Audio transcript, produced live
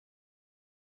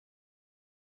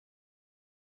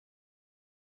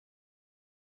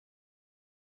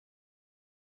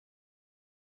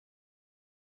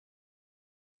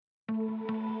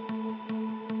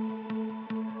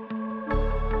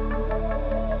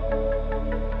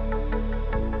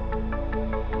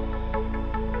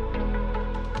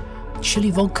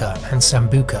chili vodka and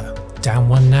sambuca. Down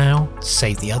one now,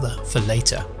 save the other for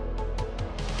later.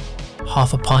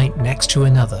 Half a pint next to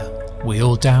another, we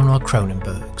all down our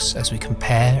Kronenbergs as we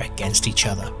compare against each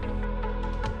other.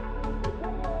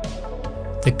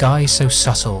 The guys so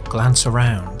subtle glance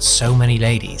around, so many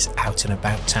ladies out and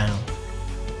about town.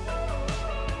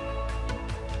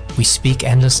 We speak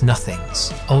endless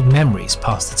nothings, old memories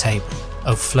pass the table,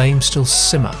 old flames still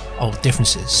simmer, old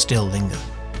differences still linger.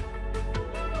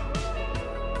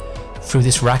 Through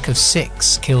this rack of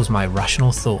 6 kills my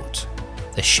rational thought.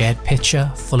 The shared picture,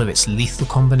 full of its lethal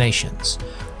combinations,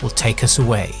 will take us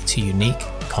away to unique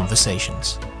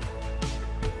conversations.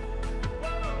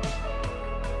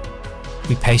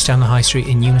 We pace down the high street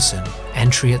in unison,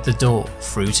 entry at the door,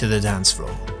 through to the dance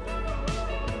floor.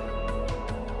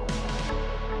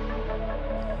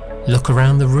 Look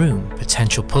around the room,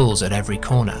 potential pulls at every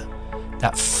corner.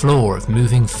 That floor of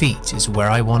moving feet is where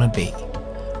I want to be.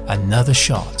 Another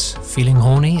shot, feeling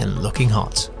horny and looking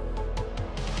hot.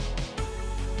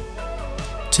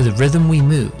 To the rhythm we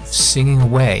move, singing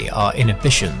away our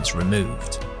inhibitions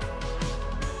removed.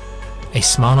 A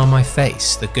smile on my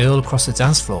face, the girl across the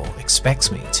dance floor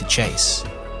expects me to chase.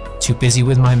 Too busy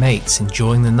with my mates,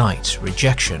 enjoying the night,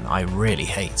 rejection I really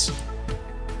hate.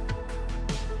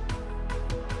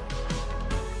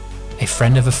 A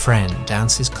friend of a friend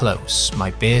dances close,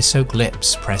 my beer-soaked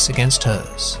lips press against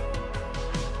hers.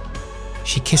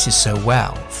 She kisses so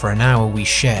well, for an hour we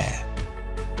share.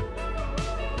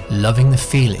 Loving the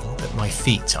feeling that my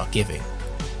feet are giving.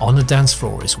 On the dance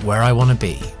floor is where I want to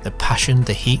be, the passion,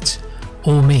 the heat,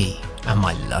 all me and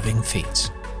my loving feet.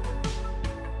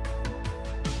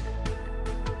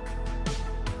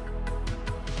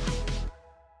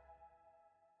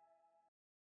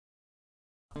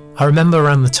 I remember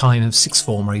around the time of sixth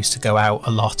form where I used to go out a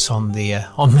lot on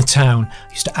the town. I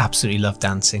used to absolutely love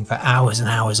dancing for hours and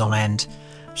hours on end.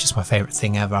 It's just my favourite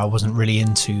thing ever. I wasn't really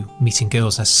into meeting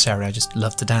girls necessarily, I just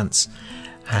loved to dance.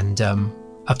 And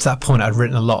up to that point I'd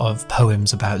written a lot of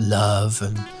poems about love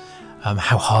and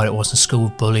how hard it was in school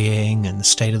with bullying and the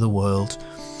state of the world.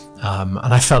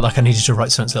 And I felt like I needed to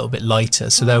write something a little bit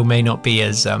lighter, so though it may not be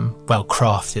as well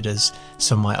crafted as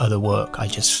some of my other work, I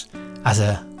just, as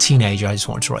a teenager, I just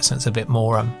wanted to write something a bit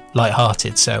more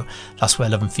light-hearted, so that's where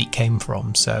Love and Feet came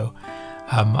from. So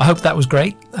I hope that was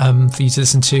great for you to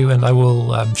listen to, and I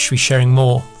will be sharing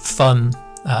more fun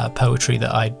poetry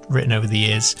that I'd written over the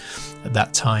years at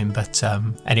that time. But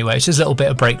anyway, it's just a little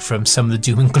bit of break from some of the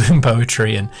doom and gloom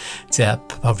poetry, and to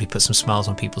probably put some smiles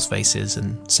on people's faces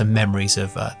and some memories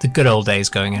of the good old days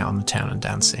going out on the town and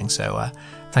dancing. So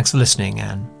thanks for listening,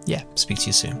 and yeah, speak to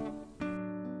you soon.